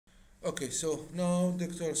Okay, so now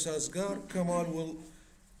Dr. Sazgar Kamal will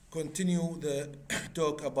continue the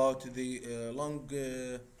talk about the lung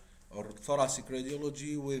or thoracic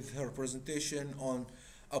radiology with her presentation on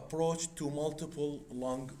approach to multiple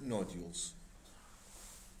lung nodules.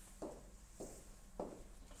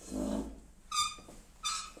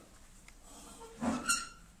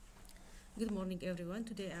 Good morning, everyone.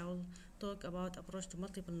 Today I will talk about approach to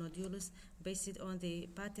multiple nodules based on the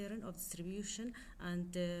pattern of distribution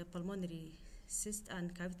and pulmonary cyst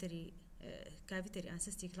and cavitary and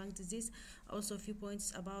cystic lung disease. Also, a few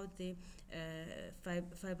points about the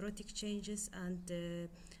fibrotic changes and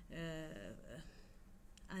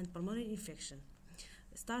pulmonary infection.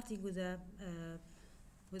 Starting with the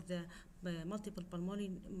multiple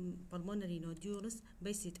pulmonary nodules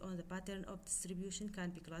based on the pattern of distribution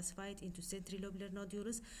can be classified into centrilobular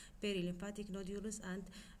nodules, perilymphatic nodules, and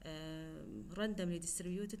randomly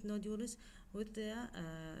distributed nodules with the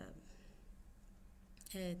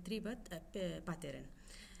triplet pattern.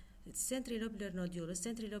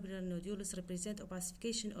 Centrilobular nodules represent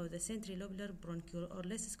opacification of the centrilobular bronchiole, or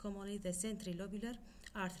less commonly the centrilobular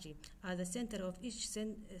artery, at the center of each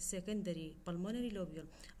secondary pulmonary lobule.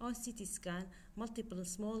 On CT scan, multiple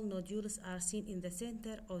small nodules are seen in the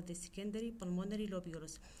center of the secondary pulmonary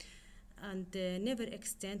lobules and never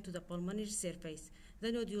extend to the pulmonary surface.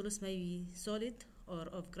 The nodules may be solid or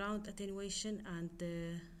of ground attenuation and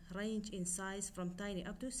range in size from tiny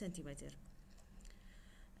up to centimeter.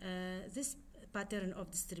 This pattern of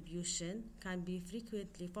distribution can be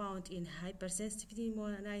frequently found in hypersensitivity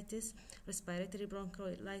pneumonitis, respiratory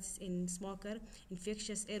bronchiolitis in smoker,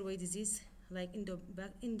 infectious airway disease like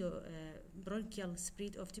bronchial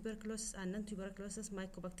spread of tuberculosis and non-tuberculosis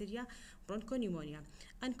mycobacteria, bronchopneumonia,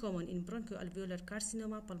 uncommon in bronchoalveolar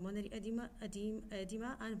carcinoma, pulmonary edema,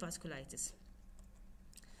 and vasculitis.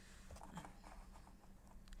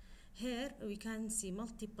 Here we can see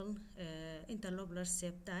multiple interlobular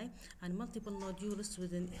septi and multiple nodules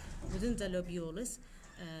within the lobules.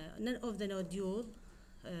 None of the nodule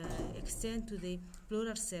extend to the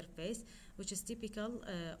pleural surface, which is typical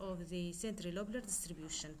of the centrilobular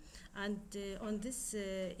distribution. And on this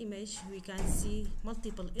image, we can see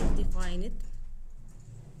multiple ill-defined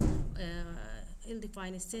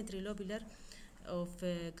centrilobular of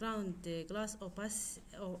ground glass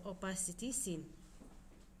opacity seen.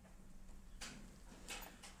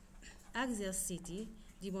 Axial CT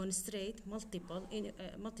demonstrate multiple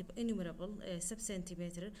innumerable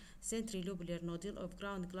sub-centimeter centrilobular nodule of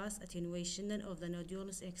ground glass attenuation. None of the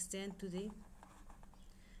nodules extend to the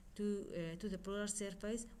pleural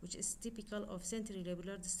surface, which is typical of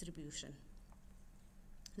centrilobular distribution.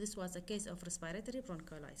 This was a case of respiratory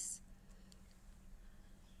bronchiolitis.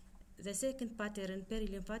 The second pattern,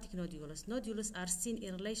 perilymphatic nodules. Nodules are seen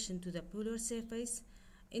in relation to the pleural surface,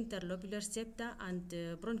 interlobular septa, and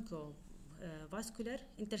broncho-vascular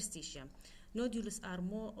interstitium. Nodules are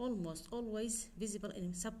almost always visible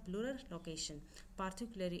in subpleural location,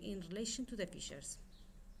 particularly in relation to the fissures.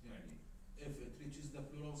 If it reaches the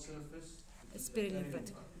pleural surface, it's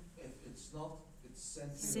perilymphatic. If it's not, it's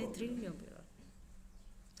centrilobular.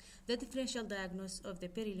 The differential diagnosis of the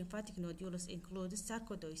perilymphatic nodules includes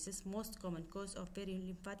sarcoidosis, most common cause of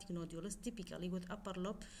perilymphatic nodules, typically with upper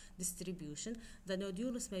lobe distribution. The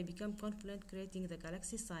nodules may become confluent, creating the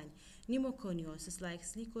galaxy sign. Pneumoconiosis, like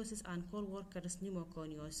silicosis and co-workers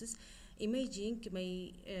pneumoconiosis. Imaging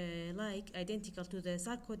may identical to the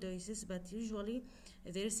sarcoidosis, but usually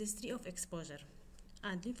there is history of exposure.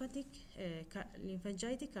 And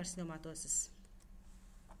lymphangitic carcinomatosis.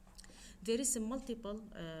 There is multiple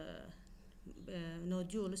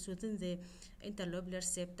nodules within the interlobular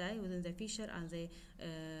septi, within the fissure and the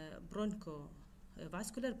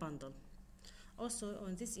bronchovascular bundle. Also,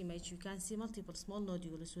 on this image, you can see multiple small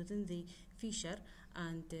nodules within the fissure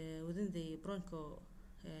and within the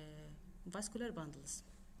bronchovascular bundles.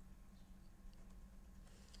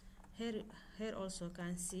 Here also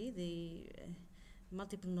can see the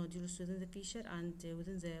multiple nodules within the fissure and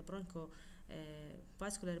within the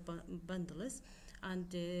vascular bundles,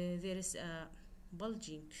 and there is a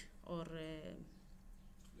bulging or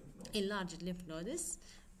enlarged lymph nodes.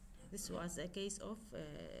 This was a case of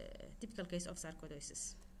typical case of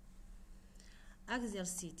sarcoidosis. Axial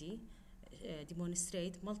CT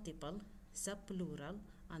demonstrate multiple subpleural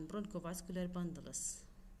and bronchovascular bundles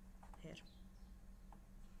here.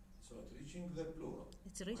 So it's reaching the pleura.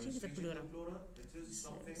 It's reaching the pleura. It is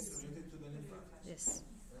something related to the lymphatics. Yes.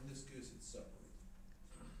 In this case, it's separate.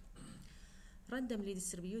 randomly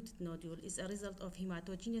distributed nodule is a result of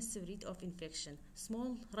hematogenous rate of infection.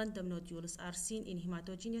 Small random nodules are seen in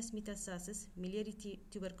hematogenous metastases, miliary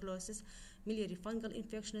tuberculosis, miliary fungal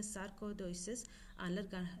infections, sarcoidosis, and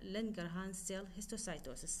Langerhans cell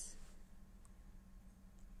histiocytosis.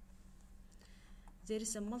 There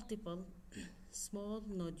is a multiple small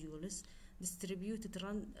nodules distributed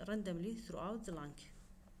randomly throughout the lung.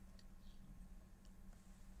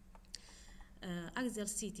 Axial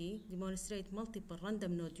CT demonstrates multiple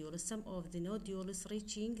random nodules, some of the nodules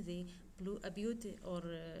reaching the abute or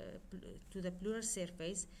to the pleural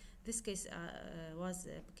surface. This case was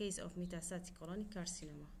a case of metastatic colonic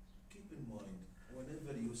carcinoma. Keep in mind,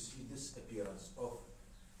 whenever you see this appearance of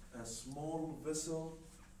a small vessel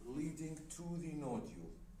leading to the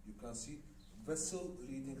nodule, you can see vessel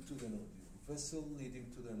leading to the nodule, vessel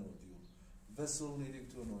leading to the nodule, vessel leading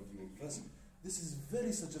to a nodule, vessel. This is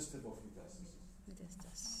very suggestive of metastasis.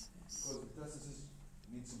 Metastasis, yes. Because metastasis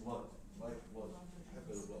needs blood, like blood,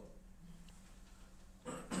 habit blood.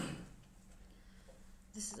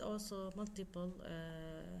 This is also multiple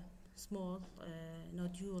small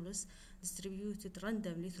nodules distributed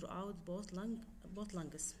randomly throughout both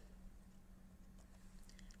lungs.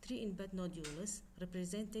 3 in-bed nodules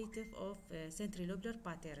representative of centrilobular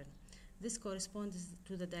pattern. This corresponds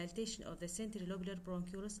to the dilatation of the centrilobular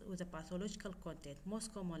bronchioles with a pathological content.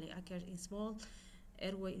 Most commonly occurs in small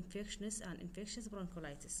airway infections and infectious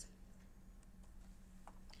bronchiolitis.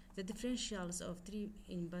 The differentials of 3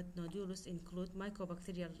 in-bed nodules include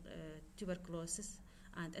mycobacterial tuberculosis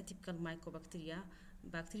and atypical mycobacteria,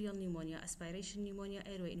 bacterial pneumonia, aspiration pneumonia,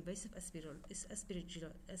 airway invasive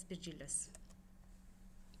aspergillus.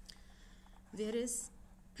 There is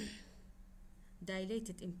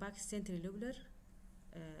dilated impact centrilobular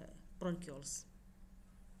bronchioles.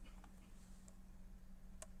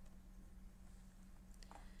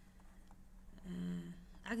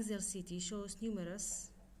 Axial CT shows numerous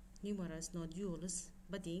nodules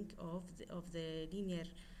budding of the linear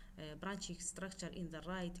branching structure in the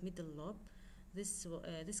right middle lobe. This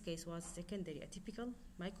case was secondary atypical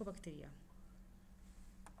mycobacteria.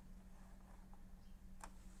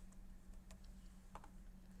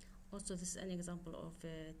 Also, this is an example of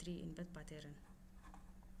a 3 in-bed pattern.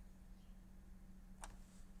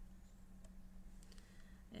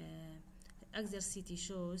 Axial CT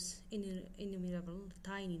shows innumerable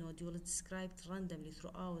tiny nodules described randomly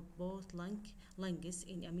throughout both lungs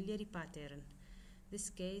in a miliary pattern. This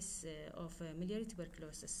case of miliary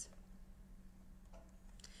tuberculosis.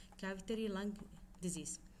 Cavitary lung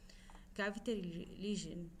disease. Cavitary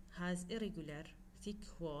lesion has irregular, thick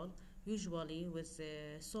wall, usually with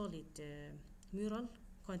solid mural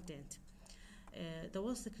content. The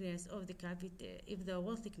wall thickness of the if the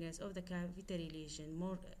wall thickness of the cavitary lesion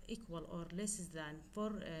more equal or less than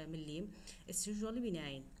 4 mm, it's usually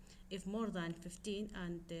benign. If more than 15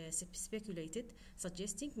 and speculated,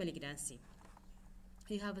 suggesting malignancy.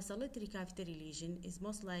 You have a solitary cavitary lesion is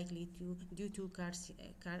most likely due to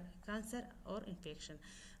cancer or infection,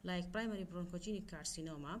 like primary bronchogenic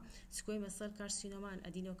carcinoma, squamous cell carcinoma, and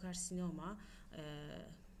adenocarcinoma.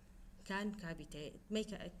 Can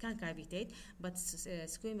cavitate, but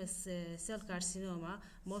squamous cell carcinoma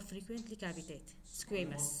more frequently cavitate.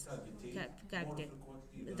 Squamous cavitate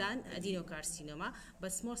than adenocarcinoma,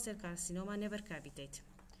 but small cell carcinoma never cavitate.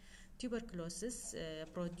 Tuberculosis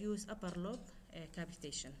produce upper lobe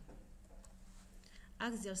cavitation.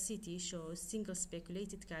 Axial CT shows single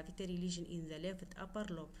speculated cavitary lesion in the left upper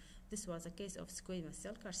lobe. This was a case of squamous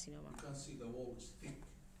cell carcinoma. You can see the wall is thick.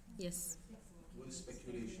 Yes. With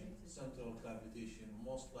speculation, central cavitation,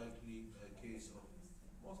 most likely a case of,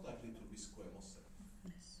 most likely to be squamous cell.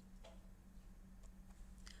 Yes.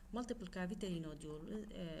 Multiple cavitary nodule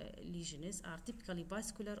lesions are typically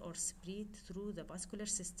vascular or spread through the vascular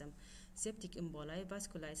system. Septic emboli,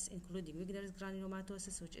 vasculitis, including vigorous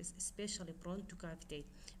granulomatosis, which is especially prone to cavitate.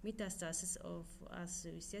 Metastasis of, as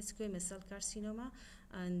we said, squamous cell carcinoma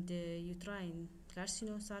and uterine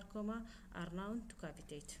carcinosarcoma are known to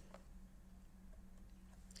cavitate.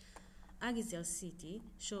 Axial CT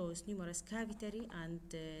shows numerous cavitary and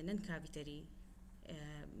non-cavitary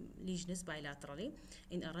lesions bilaterally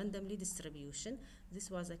in a randomly distribution.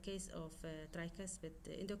 This was a case of tricuspid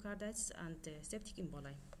endocarditis and septic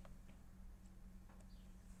emboli.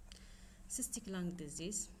 Cystic lung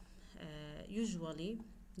disease, usually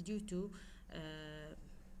due to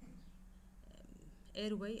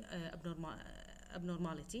airway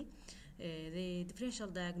abnormality. The differential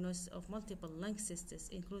diagnosis of multiple lung cysts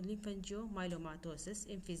include lymphangiomyelomatosis,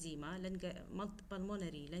 emphysema,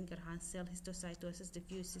 pulmonary Langerhans cell histiocytosis,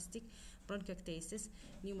 diffuse cystic bronchiectasis,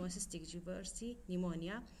 pneumocystic tuberosity,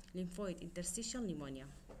 pneumonia, lymphoid interstitial pneumonia.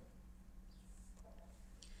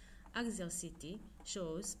 Axial CT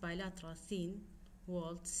shows bilateral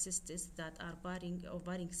thin-walled cysts that are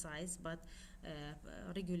varying size but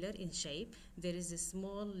regular in shape. There is a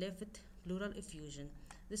small left pleural effusion.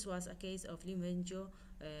 This was a case of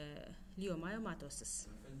lymphangiomyomatosis.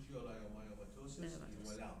 Lymphangiomyomatosis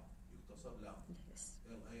يولام يختصر لام Yes.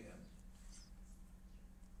 LAM.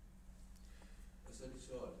 أسألك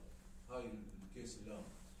سؤال، هاي الكيس اللام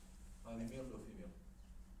هذه ميل ولا فيميل؟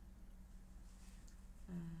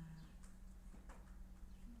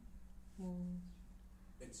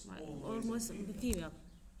 It's almost female.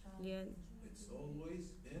 Yeah. It's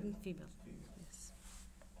always in Female. Yes.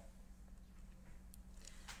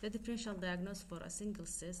 The differential diagnosis for a single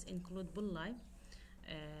cyst include bulli,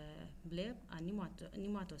 bleb, and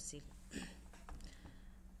pneumatocyte.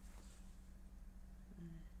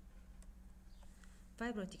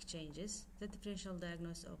 Fibrotic changes. The differential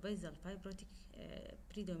diagnosis of basal fibrotic,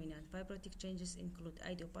 predominant fibrotic changes include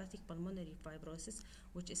idiopathic pulmonary fibrosis,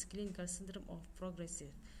 which is clinical syndrome of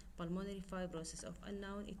progressive pulmonary fibrosis of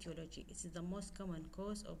unknown etiology. It is the most common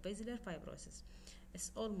cause of basilar fibrosis.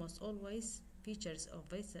 It's almost always features of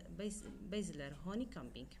basilar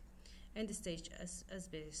honeycombing. End-stage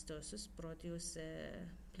asbestosis produce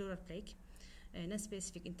pleural plaque,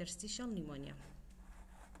 non-specific interstitial pneumonia.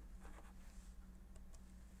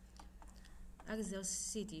 Axial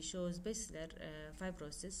CT shows basilar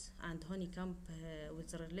fibrosis and honeycomb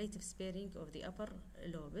with a relative sparing of the upper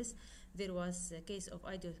lobes. There was a case of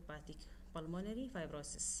idiopathic pulmonary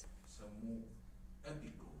fibrosis. يسموه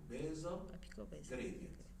apicobasal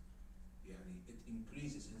gradient. يعني it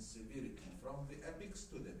increases in severity from the apex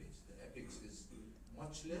to the base. The apex is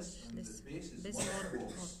much less and the base is more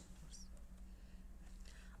worse.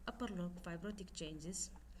 Upper lobe fibrotic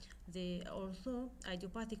changes. Although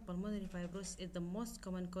idiopathic pulmonary fibrosis is the most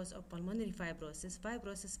common cause of pulmonary fibrosis,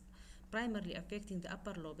 fibrosis primarily affecting the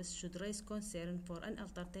upper lobes should raise concern for an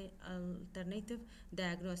alternative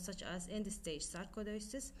diagnosis such as end-stage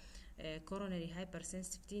sarcoidosis, coronary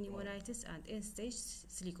hypersensitivity pneumonitis, and end-stage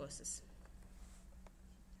silicosis.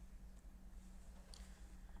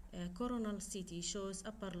 Coronal CT shows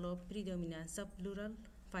upper lobe predominant subpleural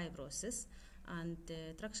fibrosis and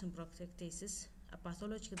traction bronchiectasis. A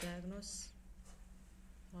pathological diagnosis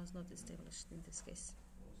was not established in this case.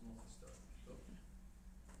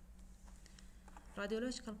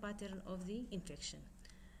 Radiological pattern of the infection.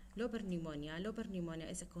 Lobar pneumonia. Lobar pneumonia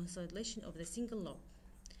is a consolidation of the single lobe.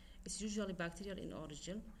 It's usually bacterial in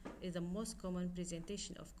origin. It is the most common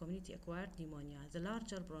presentation of community-acquired pneumonia. The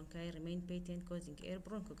larger bronchi remain patent, causing air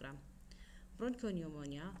bronchogram.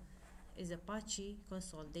 Bronchopneumonia is a patchy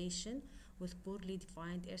consolidation with poorly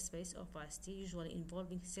defined airspace opacity, usually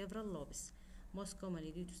involving several lobes, most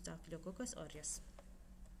commonly due to Staphylococcus aureus.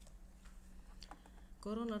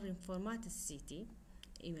 Coronal lymphomatous CT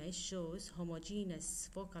image shows homogeneous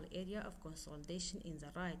focal area of consolidation in the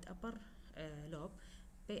right upper lobe,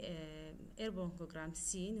 air bronchogram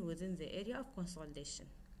seen within the area of consolidation.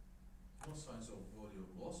 No signs of volume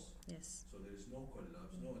loss. Yes. So there is no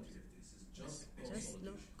collapse, no activities. It's just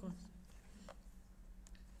consolidation.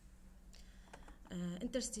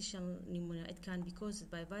 Interstitial pneumonia. It can be caused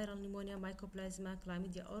by viral pneumonia, Mycoplasma,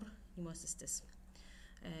 Chlamydia, or Pneumocystis.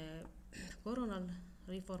 Coronal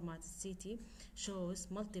reformatted CT shows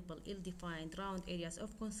multiple ill-defined round areas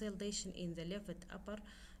of consolidation in the left upper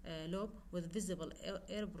lobe with visible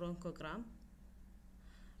air bronchogram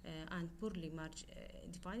and poorly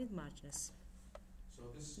defined margins. So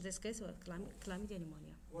this case was Chlamydia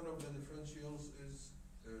pneumonia. One of the differentials is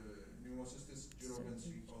Pneumocystis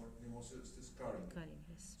jirovensii or Pneumocystis carinii.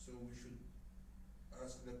 Yes. So we should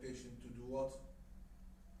ask the patient to do what?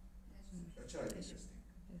 A child testing.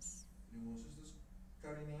 Yes. Pneumocystis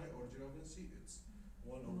carinii or jirovensii, it's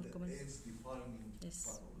one of the AIDS-defining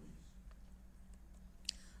pathologies.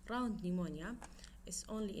 Round pneumonia is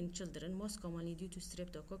only in children, most commonly due to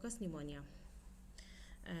Streptococcus pneumonia.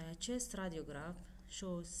 Chest radiograph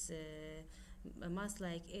shows a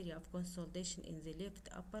mass-like area of consolidation in the left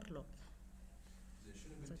upper lobe.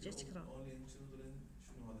 So just only in children.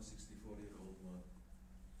 شنو هذا 64-year-old man?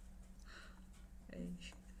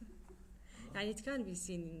 يعني it can be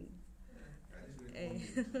seen.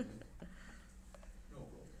 No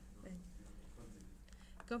problem.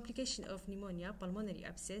 Complication of pneumonia: pulmonary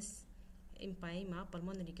abscess, empyema,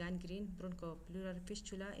 pulmonary gangrene, bronchopleural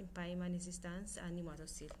fistula, empyema necessitans, and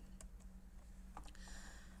pneumatocele.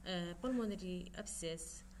 Pulmonary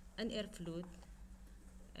abscess and air fluid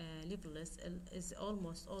levels is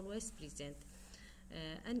almost always present.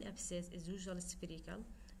 An abscess is usually spherical,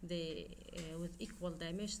 with equal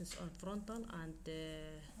dimensions on frontal and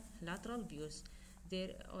lateral views.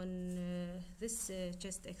 There on this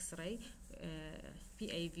chest X-ray,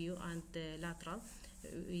 PA view and lateral,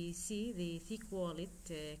 we see the thick-walled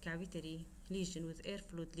cavitary lesion with air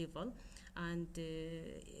fluid level and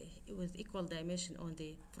with equal dimension on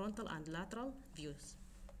the frontal and lateral views.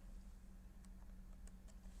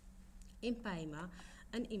 Empyema.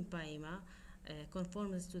 An empyema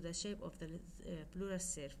conforms to the shape of the pleural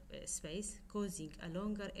space, causing a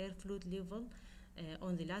longer air fluid level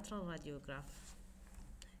on the lateral radiograph,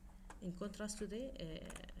 in contrast to the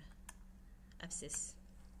abscess.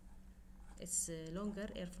 It's longer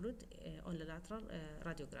air fluid on the lateral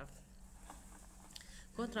radiograph.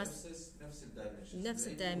 Contrast نفس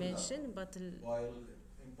الدايمنشن but while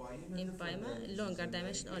empyema longer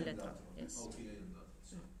dimension on lateral. Yes.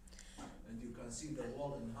 And you can see the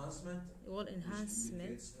wall enhancement. Wall enhancement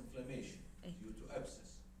indicates inflammation due to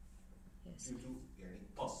abscess. Yes. Due to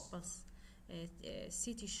pus. Pus.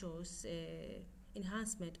 CT shows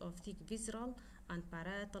enhancement of thick visceral and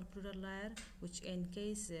parietal pleural layer, which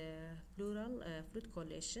encase pleural fluid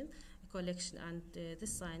collection, and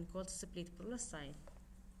this sign called split pleural sign.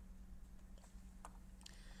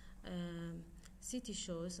 CT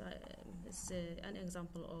shows an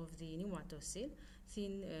example of the Pneumatocele,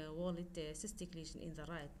 thin walled cystic lesion in the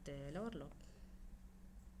right lower lobe.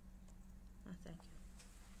 Thank you.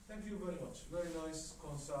 Thank you very much. Very nice,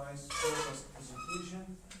 concise, focused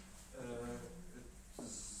presentation. It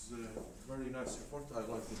is very nice effort. I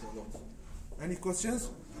like it a lot. Any questions?